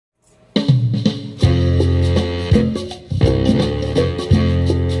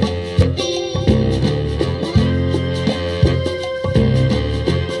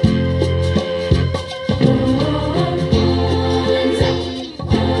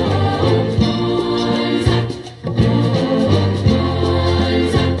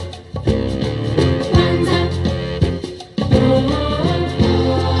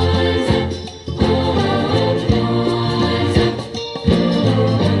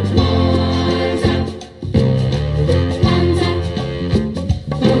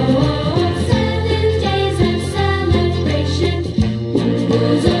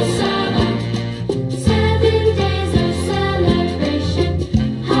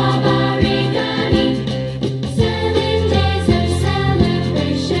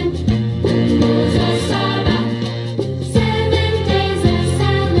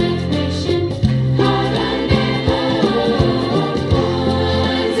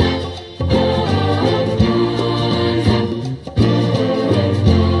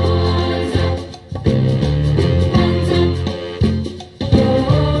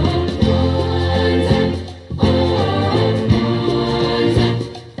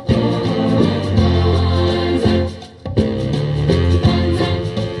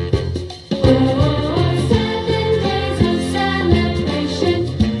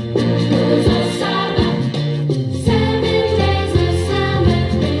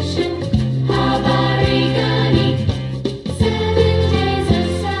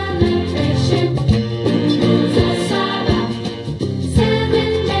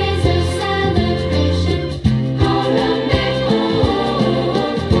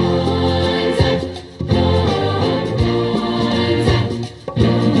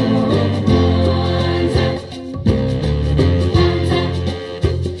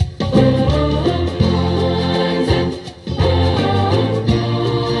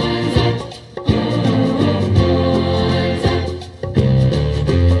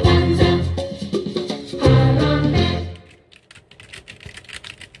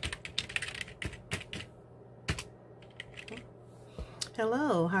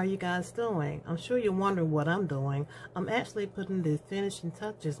Hello, how are you guys doing? I'm sure you're wondering what I'm doing. I'm actually putting the finishing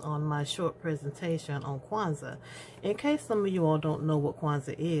touches on my short presentation on Kwanzaa. In case some of you all don't know what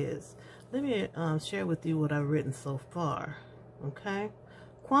Kwanzaa is, let me share with you what I've written so far. Okay?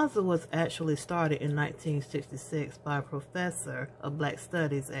 Kwanzaa was actually started in 1966 by a professor of Black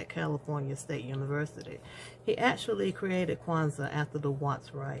Studies at California State University. He actually created Kwanzaa after the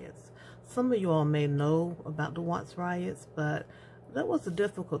Watts riots. Some of you all may know about the Watts riots, but that was a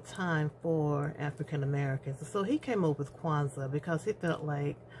difficult time for African Americans. So he came up with Kwanzaa because he felt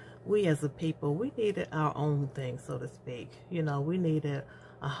like we as a people, we needed our own thing, so to speak. You know, we needed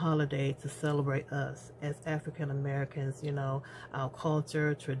a holiday to celebrate us as African Americans, you know, our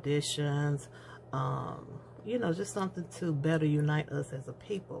culture, traditions, you know, just something to better unite us as a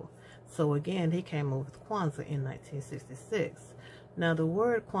people. So again, he came up with Kwanzaa in 1966. Now the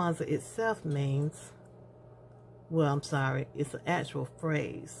word Kwanzaa itself means, well, I'm sorry, it's an actual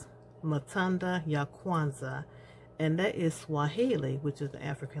phrase, Matunda ya Kwanzaa, and that is Swahili, which is the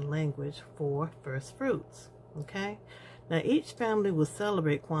African language for first fruits, okay? Now, each family will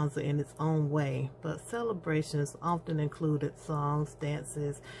celebrate Kwanzaa in its own way, but celebrations often included songs,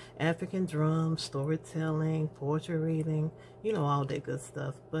 dances, African drums, storytelling, poetry reading, you know, all that good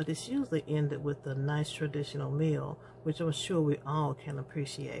stuff, but it's usually ended with a nice traditional meal, which I'm sure we all can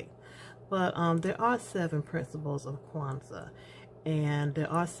appreciate. But there are 7 principles of Kwanzaa, and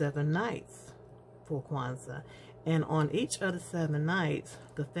there are 7 nights for Kwanzaa. And on each of the 7 nights,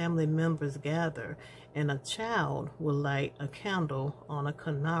 the family members gather, and a child will light a candle on a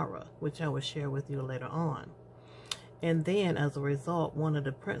kinara, which I will share with you later on. And then, as a result, one of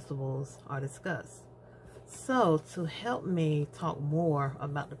the principles are discussed. So, to help me talk more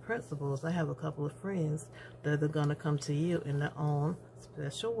about the principles, I have a couple of friends that are going to come to you in their own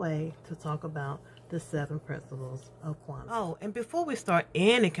special way to talk about the 7 principles of Kwanzaa. Oh, and before we start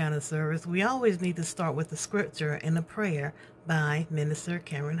any kind of service, we always need to start with the scripture and a prayer by Minister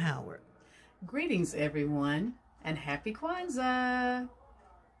Karen Howard. Greetings, everyone, and happy Kwanzaa!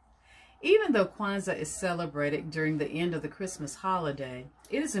 Even though Kwanzaa is celebrated during the end of the Christmas holiday,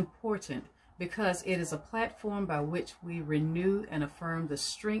 it is important because it is a platform by which we renew and affirm the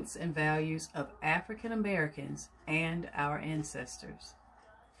strengths and values of African Americans and our ancestors.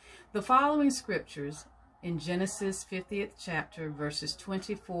 The following scriptures in Genesis 50th chapter, verses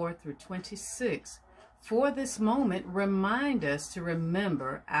 24 through 26, for this moment remind us to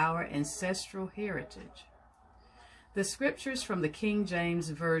remember our ancestral heritage. The scriptures from the King James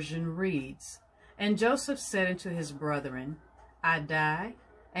Version reads, "And Joseph said unto his brethren, I die,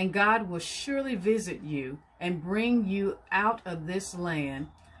 and God will surely visit you and bring you out of this land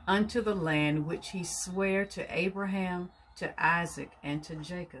unto the land which he sware to Abraham, to Isaac, and to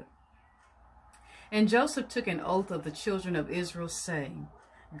Jacob. And Joseph took an oath of the children of Israel, saying,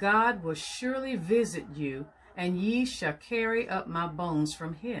 God will surely visit you, and ye shall carry up my bones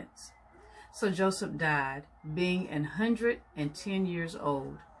from hence. So Joseph died, being 110 years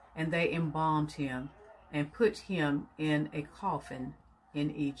old, and they embalmed him and put him in a coffin in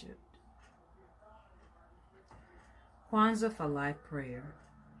Egypt." Kwanzaa for Life Prayer.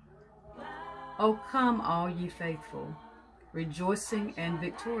 O come, all ye faithful, rejoicing and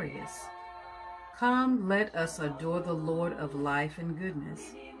victorious. Come, let us adore the Lord of life and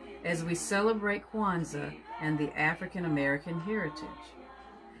goodness, as we celebrate Kwanzaa and the African American heritage.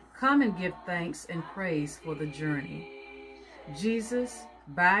 Come and give thanks and praise for the journey. Jesus,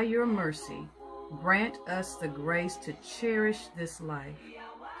 by your mercy, grant us the grace to cherish this life.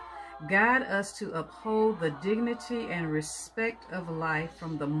 Guide us to uphold the dignity and respect of life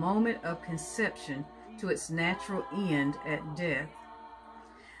from the moment of conception to its natural end at death.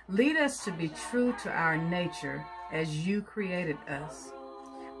 Lead us to be true to our nature as you created us.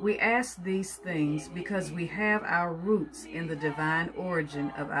 We ask these things because we have our roots in the divine origin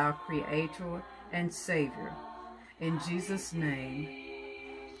of our Creator and Savior. In Jesus' name,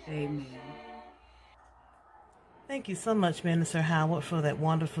 amen. Thank you so much, Minister Howard, for that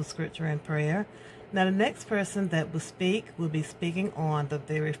wonderful scripture and prayer. Now, the next person that will be speaking on the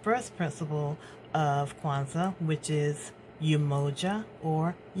very first principle of Kwanzaa, which is Umoja,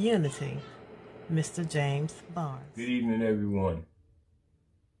 or unity, Mr. James Barnes. Good evening, everyone.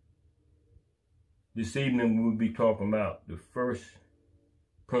 This evening we'll be talking about the first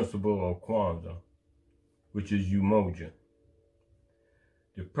principle of Kwanzaa, which is Umoja.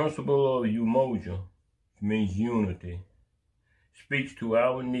 The principle of Umoja, which means unity, speaks to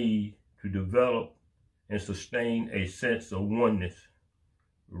our need to develop and sustain a sense of oneness,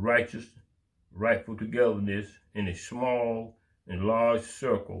 rightful togetherness in a small and large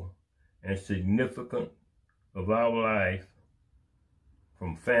circle and significant of our life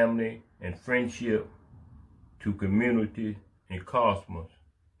from family and friendship to community and cosmos.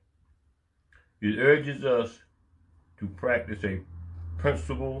 It urges us to practice a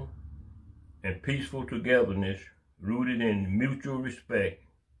principled and peaceful togetherness rooted in mutual respect,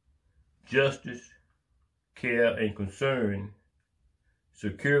 justice, care and concern,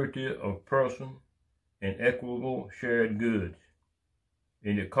 security of person, and equitable shared goods.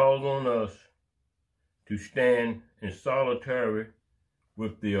 And it calls on us to stand in solidarity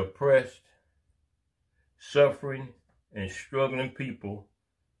with the oppressed, suffering, and struggling people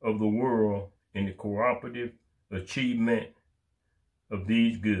of the world in the cooperative achievement of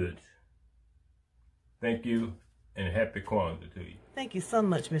these goods. Thank you, and happy Kwanzaa to you. Thank you so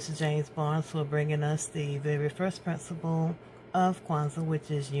much, Mr. James Barnes, for bringing us the very first principle of Kwanzaa, which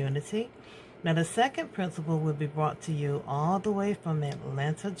is unity. Now, the second principle will be brought to you all the way from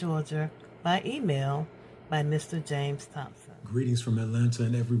Atlanta, Georgia, by email by Mr. James Thompson. Greetings from Atlanta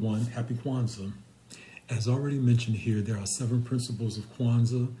and everyone. Happy Kwanzaa. As already mentioned here, there are 7 principles of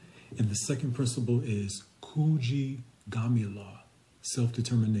Kwanzaa, and the second principle is Kujigamila,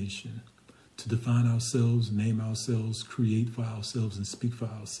 self-determination. To define ourselves, name ourselves, create for ourselves, and speak for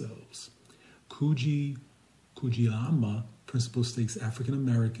ourselves. Kujilama principle states African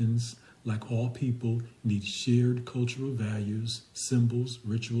Americans, like all people, need shared cultural values, symbols,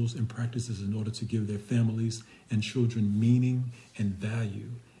 rituals, and practices in order to give their families and children meaning and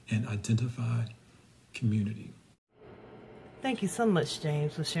value and identify community. Thank you so much,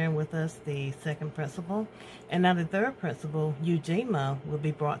 James, for sharing with us the second principle. And now the third principle, Ujima, will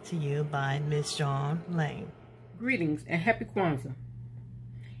be brought to you by Ms. John Lane. Greetings and happy Kwanzaa.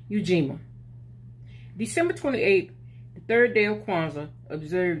 Ujima. December 28th, the third day of Kwanzaa,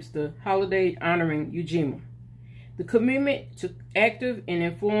 observes the holiday honoring Ujima, the commitment to active and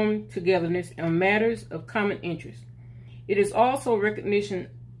informed togetherness on matters of common interest. It is also recognition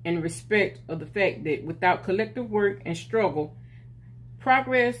and respect of the fact that without collective work and struggle,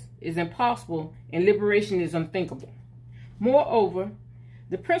 progress is impossible and liberation is unthinkable. Moreover,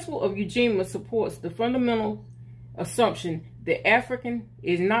 the principle of Ujima supports the fundamental assumption that African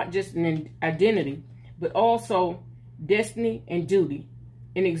is not just an identity, but also destiny and duty.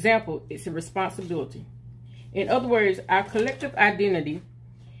 An example, it's a responsibility. In other words, our collective identity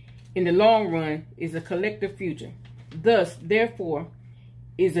in the long run is a collective future. Thus, therefore,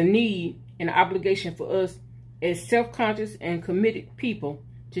 is a need and obligation for us as self-conscious and committed people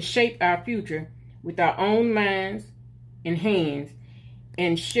to shape our future with our own minds and hands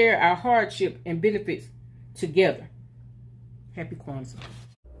and share our hardship and benefits together. Happy Kwanzaa.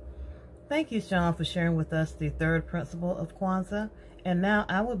 Thank you, Sean, for sharing with us the third principle of Kwanzaa. And now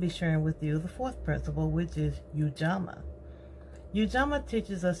I will be sharing with you the fourth principle, which is Ujamaa. Ujamaa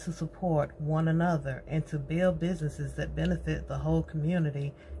teaches us to support one another and to build businesses that benefit the whole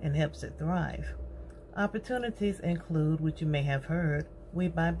community and helps it thrive. Opportunities include, which you may have heard, We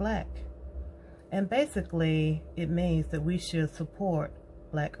Buy Black. And basically, it means that we should support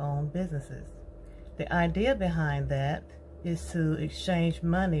Black-owned businesses. The idea behind that is to exchange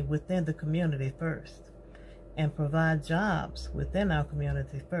money within the community first and provide jobs within our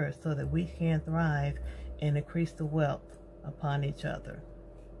community first so that we can thrive and increase the wealth upon each other.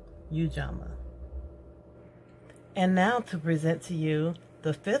 Ujamaa. And now to present to you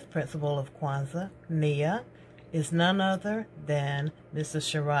the fifth principle of Kwanzaa, Nia, is none other than Mr.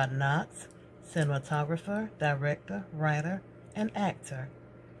 Sherrod Knox, cinematographer, director, writer, and actor,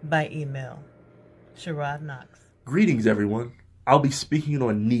 by email. Sherrod Knox. Greetings, everyone. I'll be speaking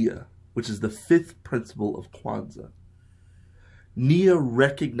on Nia, which is the fifth principle of Kwanzaa. Nia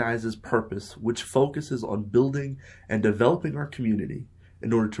recognizes purpose, which focuses on building and developing our community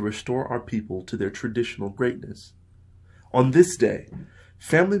in order to restore our people to their traditional greatness. On this day,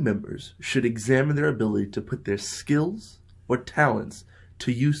 family members should examine their ability to put their skills or talents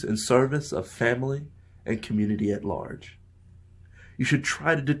to use in service of family and community at large. You should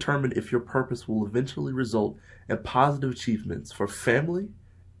try to determine if your purpose will eventually result in positive achievements for family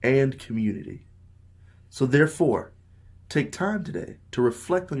and community. So therefore, take time today to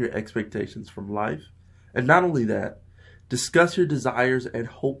reflect on your expectations from life, and not only that, discuss your desires and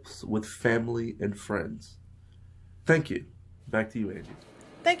hopes with family and friends. Thank you. Back to you, Angie.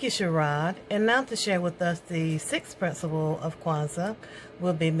 Thank you, Sherrod. And now to share with us the sixth principle of Kwanzaa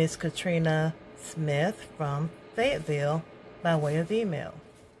will be Miss Katrina Smith from Fayetteville by way of email.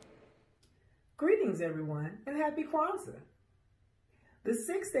 Greetings, everyone, and happy Kwanzaa. The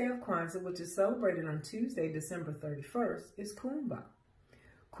sixth day of Kwanzaa, which is celebrated on Tuesday, December 31st, is Kumba.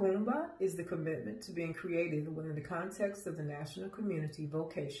 Kumba is the commitment to being creative within the context of the national community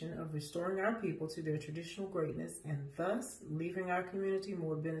vocation of restoring our people to their traditional greatness and thus leaving our community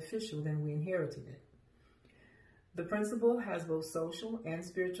more beneficial than we inherited it. The principle has both social and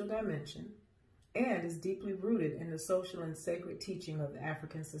spiritual dimension and is deeply rooted in the social and sacred teaching of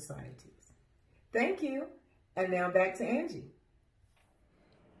African societies. Thank you. And now back to Angie.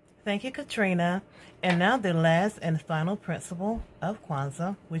 Thank you, Katrina. And now the last and final principle of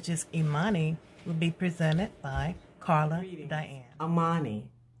Kwanzaa, which is Imani, will be presented by Carla Diane. Imani,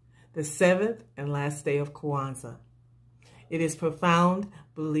 the seventh and last day of Kwanzaa. It is profound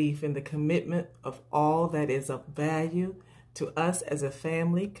belief in the commitment of all that is of value to us as a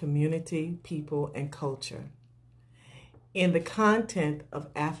family, community, people, and culture. In the content of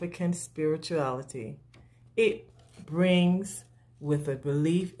African spirituality, it brings with a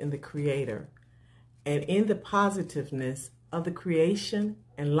belief in the Creator and in the positiveness of the creation,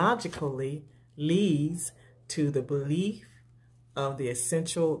 and logically leads to the belief of the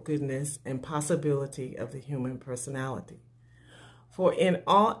essential goodness and possibility of the human personality. For in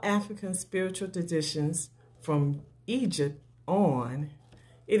all African spiritual traditions from Egypt on,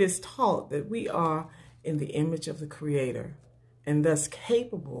 it is taught that we are in the image of the Creator and thus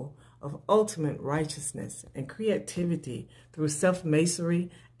capable of ultimate righteousness and creativity through self-mastery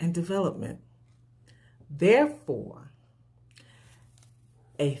and development. Therefore,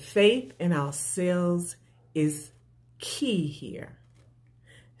 a faith in ourselves is key here.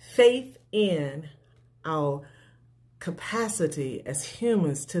 Faith in our capacity as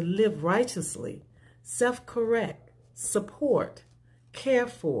humans to live righteously, self-correct, support, care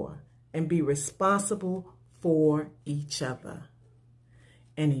for, and be responsible for each other,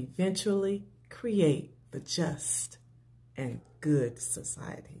 and eventually create the just and good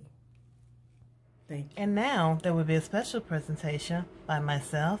society. Thank you. And now there will be a special presentation by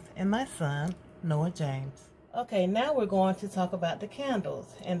myself and my son, Noah James. Okay, now we're going to talk about the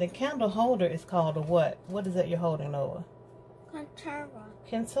candles. And the candle holder is called a what? What is it you're holding, Noah? Kwanzaa.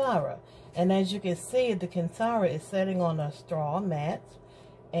 Kwanzaa. And as you can see, the Kwanzaa is sitting on a straw mat.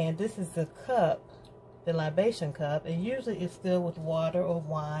 And this is the cup, the libation cup. And usually it's filled with water or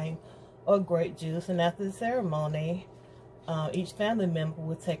wine or grape juice. And after the ceremony, each family member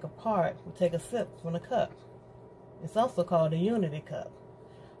would take a sip from the cup. It's also called a unity cup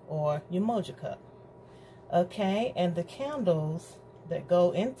or Umoja cup. Okay, and the candles that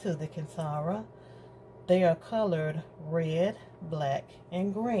go into the Kwanzaa, they are colored red, black,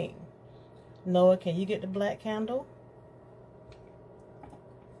 and green. Noah, can you get the black candle?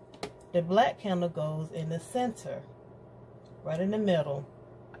 The black candle goes in the center, right in the middle,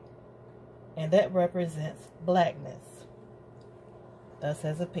 and that represents blackness, us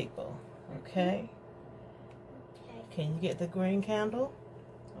as a people. Okay? Can you get the green candle?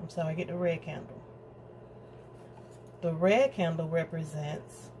 I'm sorry, get the red candle. The red candle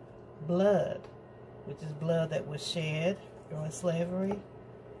represents blood, which is blood that was shed during slavery,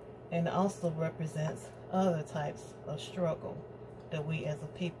 and also represents other types of struggle that we as a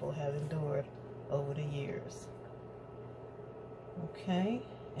people have endured over the years. Okay,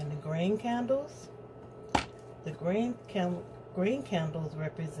 and the green candles? The green candles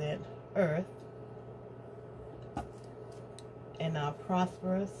represent earth and our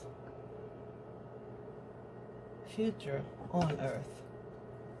prosperous future on earth.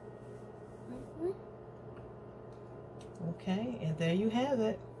 Okay, and there you have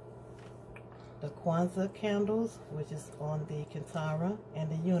it. The Kwanzaa candles, which is on the Kwanzaa,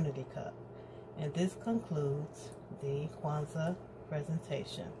 and the Unity Cup. And this concludes the Kwanzaa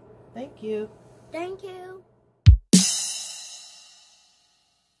presentation. Thank you. Thank you.